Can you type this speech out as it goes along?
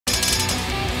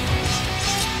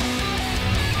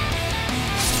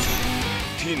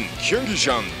in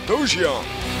경기장 도시형.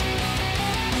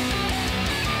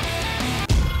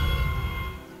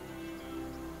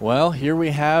 Well, here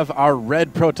we have our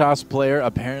red Protoss player,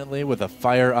 apparently with a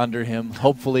fire under him.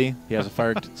 Hopefully, he has a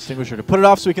fire extinguisher to put it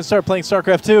off so we can start playing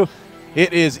StarCraft 2.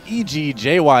 It is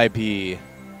EG.JYP.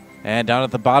 And down at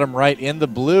the bottom right in the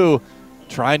blue,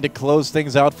 trying to close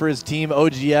things out for his team,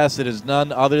 OGS, it is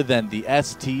none other than the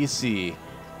STC.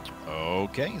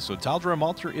 Okay, so Taldra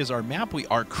Malter is our map. We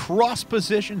are cross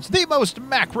positions, the most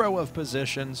macro of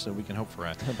positions, so we can hope for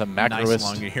a nice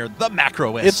long here. The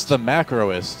macroist. It's the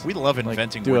macroist. We love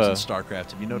inventing words in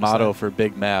StarCraft. Have you noticed motto that? for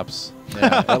big maps.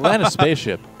 Yeah. Atlanta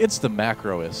Spaceship. It's the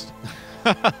macroist.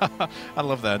 I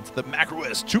love that. It's the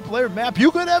macroist two-player map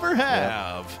you could ever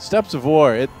have. Yep. Steps of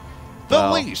War.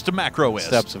 The least macroist.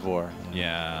 Steps of War.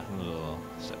 Yeah. Ugh.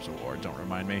 Steps of War. Don't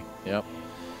remind me. Yep.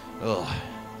 Ugh.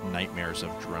 Nightmares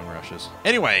of drone rushes.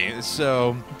 Anyway,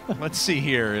 so let's see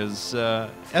here.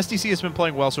 STC has been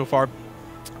playing well so far.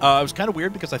 It was kind of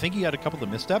weird because I think he had a couple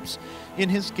of missteps in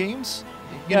his games.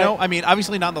 You know, I mean,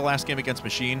 obviously not in the last game against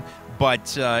Machine,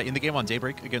 but in the game on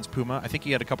Daybreak against Puma, I think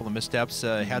he had a couple of missteps,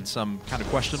 had some kind of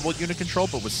questionable unit control,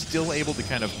 but was still able to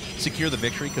kind of secure the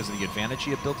victory because of the advantage he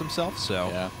had built himself. So.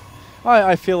 Yeah.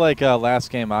 I feel like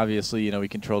last game, obviously, you know, he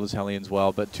controlled his Hellions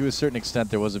well, but to a certain extent,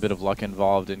 there was a bit of luck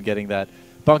involved in getting that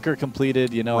bunker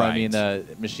completed. You know, right. I mean,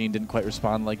 Machine didn't quite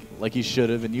respond like he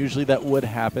should have, and usually that would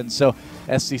happen. So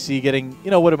STC getting, you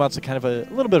know, what amounts to kind of a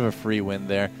little bit of a free win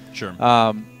there. Sure.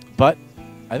 But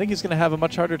I think he's going to have a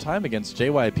much harder time against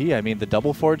JYP. I mean, the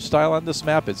double forge style on this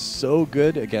map is so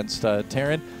good against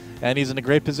Terran, and he's in a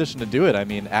great position to do it. I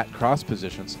mean, at cross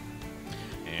positions.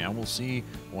 And we'll see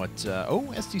what...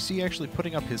 STC actually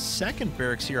putting up his second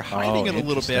barracks here, hiding it a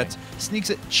little bit. Sneaks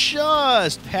it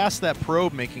just past that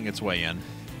probe, making its way in.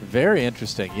 Very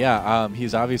interesting, yeah.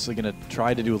 He's obviously going to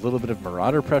try to do a little bit of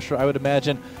Marauder pressure, I would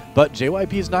imagine, but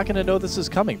JYP is not going to know this is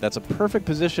coming. That's a perfect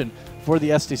position for the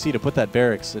STC to put that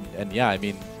barracks, and yeah, I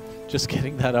mean, just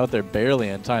getting that out there barely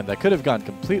in time. That could have gone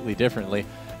completely differently.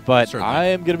 But certainly. I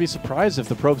am going to be surprised if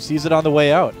the probe sees it on the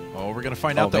way out. Oh, we're going to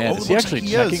find out, though. Man, is he actually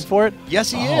checking for it? Yes,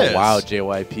 he is. Oh, wow,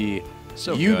 JYP.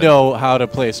 So you know how to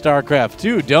play StarCraft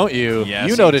 2, don't you? Yes,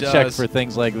 you know to check for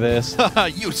things like this.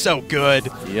 You so good.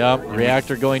 Yep,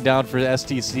 reactor going down for the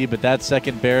STC, but that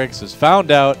second barracks is found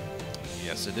out.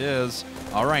 Yes, it is.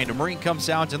 All right, a Marine comes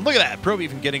out, and look at that. Probe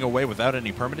even getting away without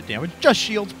any permanent damage. Just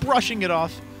shields, brushing it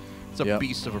off. It's a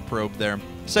beast of a probe there.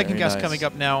 Second guess coming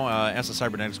up now as the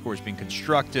cybernetics core is being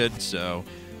constructed, so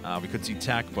we could see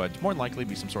TAC, but more than likely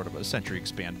be some sort of a Sentry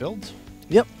expand build.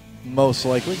 Yep, most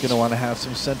likely going to want to have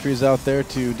some sentries out there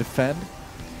to defend.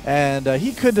 And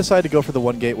he could decide to go for the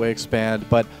one gateway expand,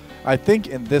 but I think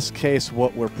in this case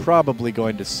what we're probably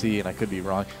going to see, and I could be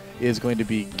wrong, is going to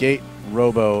be gate,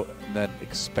 robo, and then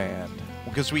expand.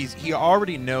 Because he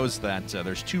already knows that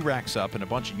there's 2 racks up and a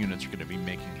bunch of units are going to be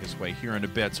making his way here in a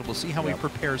bit, so we'll see how he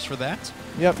prepares for that.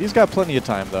 Yep, he's got plenty of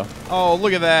time, though. Oh,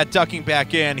 look at that, ducking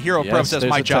back in. Hero Probe says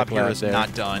my job here is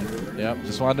not done. Yep,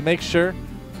 just wanted to make sure.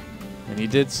 And he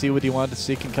did see what he wanted to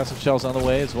see. Concussive shells on the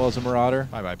way, as well as a Marauder.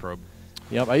 Bye-bye, Probe.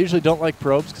 Yep, I usually don't like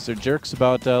probes because they're jerks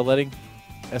about letting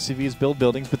SCVs build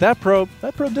buildings, but that probe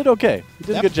did okay. He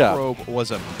did a good job. That probe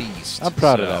was a beast. I'm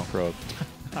proud of that probe.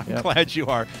 I'm glad you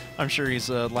are. I'm sure his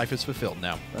life is fulfilled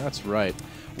now. That's right.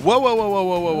 Whoa, whoa, whoa, whoa,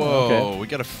 whoa, whoa, whoa. Okay. We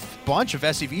got a bunch of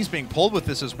SCVs being pulled with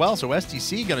this as well, so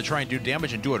STC going to try and do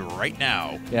damage and do it right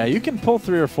now. Yeah, you can pull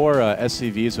 3 or 4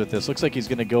 SCVs with this. Looks like he's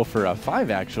going to go for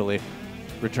 5, actually,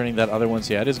 returning that other one.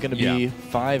 So, yeah, it is going to be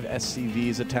 5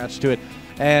 SCVs attached to it.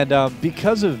 And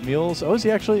because of mules... Oh, is he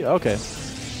actually? Okay.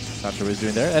 Not sure what he's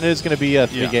doing there. And it is going to be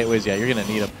 3 gateways. Yeah, you're going to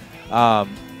need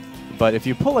them. But if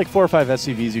you pull like 4 or 5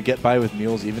 SCVs, you get by with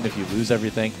mules even if you lose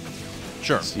everything.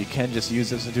 Sure. So you can just use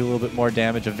this to do a little bit more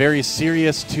damage. A very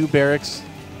serious 2 barracks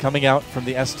coming out from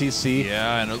the STC.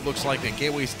 Yeah, and it looks like the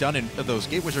gateway's done those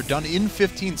gateways are done in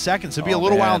 15 seconds. It'll be a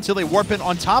little while until they warp in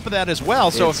on top of that as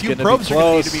well. So a few probes are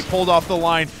going to need to be pulled off the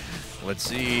line. Let's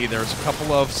see. There's a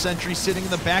couple of sentries sitting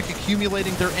in the back,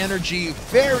 accumulating their energy.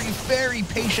 Very, very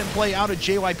patient play out of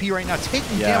JYP right now,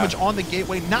 taking damage on the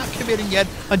gateway, not committing yet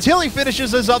until he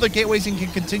finishes his other gateways and can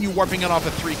continue warping it off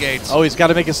at 3 gates. Oh, he's got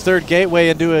to make his 3rd gateway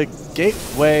into a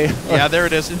gateway. Yeah, there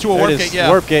it is. Into a warp gate,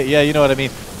 Warp gate, yeah, you know what I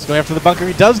mean. He's going after the bunker.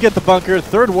 He does get the bunker.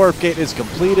 3rd warp gate is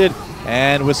completed.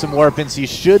 And with some warp-ins, he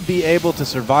should be able to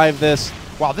survive this.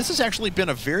 Wow, this has actually been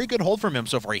a very good hold from him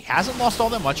so far. He hasn't lost all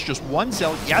that much, just 1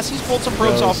 cell. Yes, he's pulled some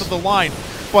probes off of the line,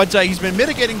 but he's been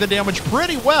mitigating the damage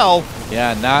pretty well.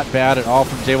 Yeah, not bad at all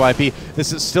from JYP.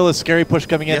 This is still a scary push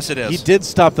coming in. Yes, it is. He did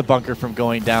stop the bunker from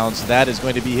going down, so that is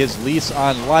going to be his lease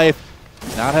on life.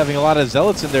 not having a lot of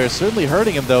Zealots in there is certainly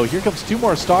hurting him, though. Here comes 2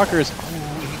 more Stalkers.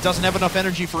 He doesn't have enough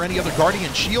energy for any other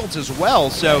Guardian Shields as well,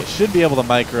 so... He should be able to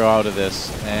micro out of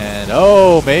this. And,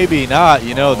 oh, maybe not.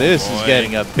 You know, this is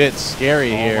getting a bit scary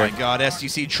here. Oh, my God.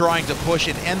 STC trying to push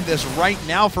and end this right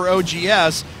now for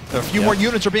OGS. A few more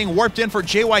units are being warped in for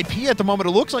JYP at the moment.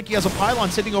 It looks like he has a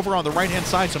pylon sitting over on the right-hand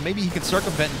side, so maybe he can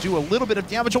circumvent and do a little bit of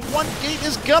damage. One gate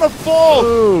is gonna fall!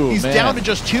 Ooh, He's man. down to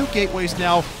just 2 gateways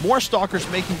now. More Stalkers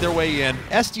making their way in.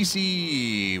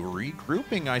 STC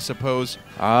regrouping, I suppose.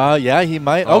 Yeah, he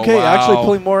might. Oh, Okay, wow. actually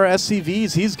pulling more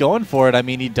SCVs. He's going for it. I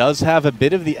mean, he does have a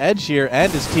bit of the edge here,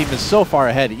 and his team is so far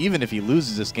ahead. Even if he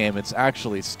loses this game, it's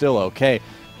actually still okay.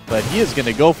 But he is going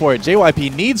to go for it.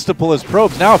 JYP needs to pull his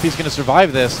probes now if he's going to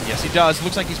survive this. Yes, he does.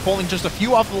 Looks like he's pulling just a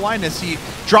few off the line as he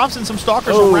drops in some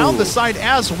Stalkers around the side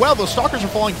as well. Those Stalkers are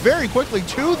falling very quickly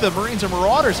to the Marines and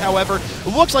Marauders, however.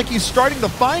 It looks like he's starting to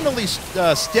finally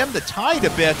stem the tide a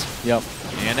bit. Yep.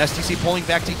 And STC pulling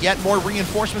back to yet more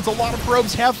reinforcements. A lot of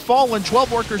probes have fallen.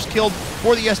 12 workers killed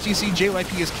for the STC. JYP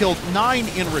has killed 9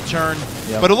 in return.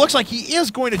 But it looks like he is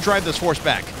going to drive this force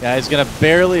back. Yeah, he's going to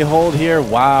barely hold here.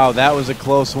 Wow, that was a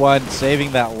close one.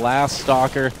 Saving that last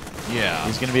Stalker. Yeah.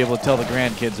 He's going to be able to tell the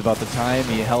grandkids about the time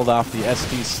he held off the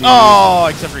STC. Oh,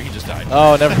 except for he just died.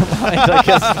 Oh, never mind. I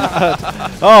guess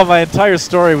not. Oh, my entire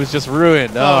story was just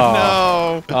ruined.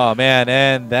 Oh, no. Oh, man.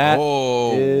 And that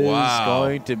is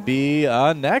going to be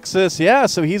a Nexus. Yeah,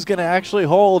 so he's going to actually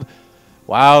hold.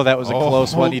 Wow, that was a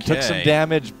close one. He took some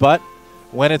damage, but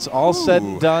when it's all said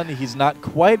and done, he's not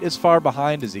quite as far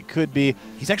behind as he could be.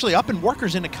 He's actually up in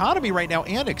workers in economy right now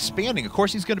and expanding. Of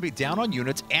course, he's going to be down on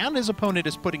units, and his opponent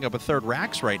is putting up a 3rd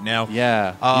Rax right now.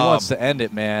 Yeah, he wants to end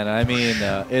it, man. I mean,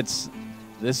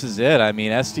 this is it. I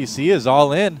mean, STC is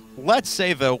all in. Let's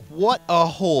say, though, what a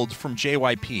hold from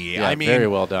JYP. Yeah, I mean, very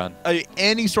well done.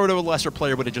 Any sort of a lesser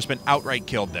player would have just been outright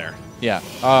killed there. Yeah,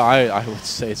 I would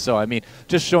say so. I mean,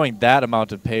 just showing that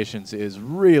amount of patience is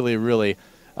really, really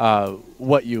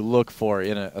what you look for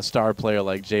in a star player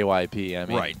like JYP. I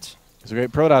mean, it's a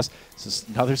great Protoss. This is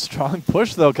another strong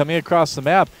push, though, coming across the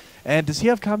map. And does he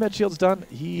have combat shields done?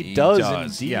 He does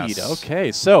indeed. Yes.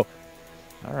 Okay, so,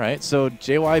 all right, so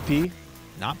JYP.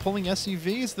 Not pulling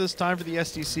SCVs this time for the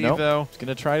STC, though. He's going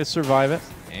to try to survive it.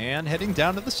 And heading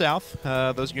down to the south.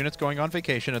 Those units going on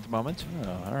vacation at the moment.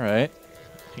 Oh, all right.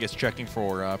 I guess checking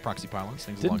for proxy pylons,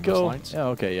 things Didn't along go, those lines. Yeah,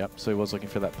 okay, yep. So he was looking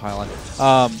for that pylon.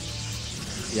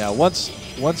 Yeah, once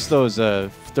those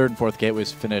 3rd and 4th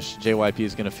gateways finish, JYP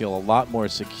is going to feel a lot more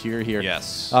secure here.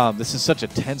 Yes. This is such a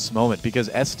tense moment because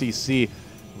STC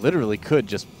literally could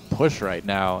just push right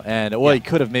now. And, well, he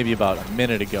could have maybe about a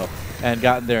minute ago and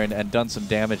gotten there and done some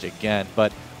damage again.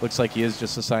 But looks like he is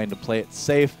just assigned to play it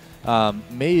safe.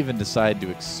 May even decide to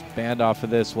expand off of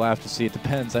this. We'll have to see. It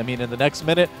depends. I mean, in the next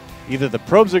minute, either the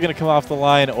probes are going to come off the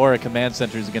line or a command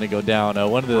center is going to go down.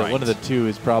 One of the two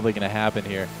is probably going to happen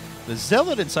here. The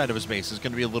Zealot inside of his base is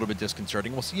going to be a little bit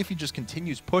disconcerting. We'll see if he just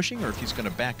continues pushing or if he's going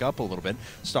to back up a little bit.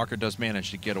 Stalker does manage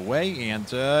to get away, and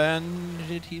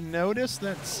did he notice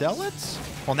that Zealots?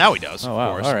 Well, now he does, of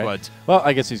course. All right. But well,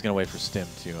 I guess he's going to wait for Stim,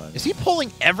 too. Is he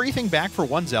pulling everything back for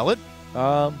one Zealot?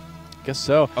 Guess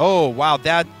so. Oh, wow.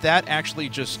 That actually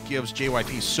just gives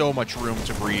JYP so much room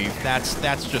to breathe. That's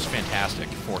just fantastic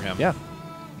for him. Yeah.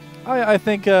 I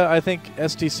think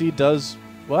STC does...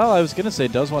 Well, I was going to say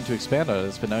does want to expand on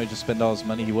this, but now he just spent all his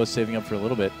money he was saving up for a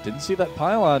little bit. Didn't see that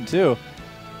pylon, too.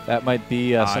 That might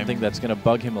be something that's going to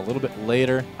bug him a little bit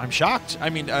later. I'm shocked. I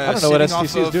mean, I don't know what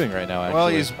STC is doing right now, actually. Well,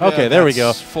 he's... okay, there we go.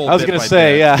 I was going to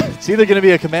say, yeah, it's either going to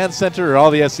be a command center or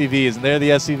all the SCVs, and they're the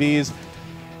SCVs.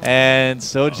 And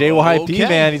so JYP,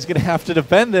 man, he's going to have to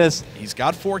defend this. He's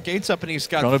got 4 gates up, and he's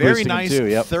got Chrono very nice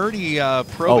 30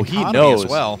 probe economy as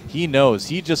well. He knows.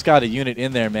 He just got a unit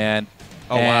in there, man.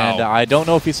 Oh, and wow. I don't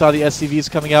know if he saw the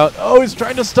SCVs coming out. Oh, he's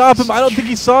trying to stop him. I don't think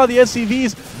he saw the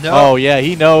SCVs. No. Oh, yeah,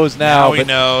 he knows now. Now he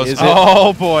knows.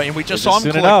 Oh, boy. And we just saw him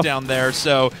click down there.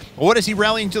 So what is he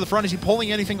rallying to the front? Is he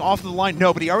pulling anything off the line?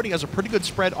 No, but he already has a pretty good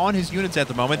spread on his units at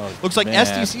the moment. Oh, looks like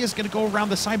STC is going to go around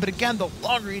the side. But again, the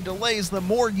longer he delays, the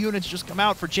more units just come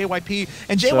out for JYP.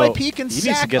 And JYP can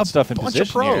sack a bunch of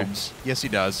probes. Here. Yes, he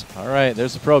does. All right,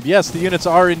 there's the probe. Yes, the units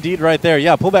are indeed right there.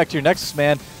 Yeah, pull back to your Nexus,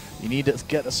 man. You need to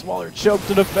get a smaller choke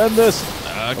to defend this.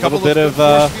 A little bit of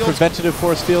preventative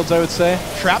force fields, I would say.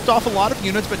 Trapped off a lot of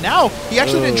units, but now he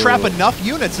actually didn't trap enough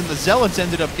units, and the Zealots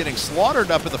ended up getting slaughtered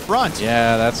up at the front.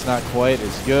 Yeah, that's not quite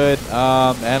as good.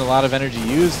 And a lot of energy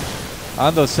used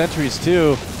on those sentries,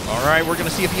 too. All right, we're going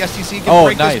to see if the STC can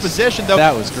break nice. this position. Though,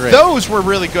 that was great. Those were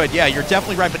really good. Yeah, you're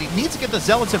definitely right. But he needs to get the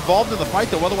Zealots involved in the fight,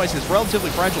 though. Otherwise, his relatively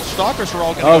fragile Stalkers are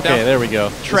all going to go down. Okay, there we go.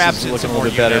 Traps this is in looking some a little more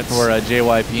bit better units. for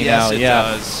JYP now.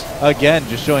 Yes, it does. Again,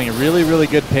 just showing really, really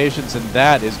good patience, and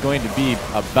that is going to be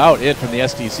about it from the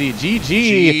STC.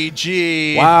 GG.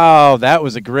 GG. Wow, that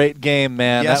was a great game,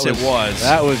 man. Yes, it was.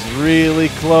 That was really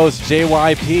close.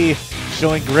 JYP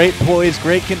showing great poise,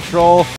 great control.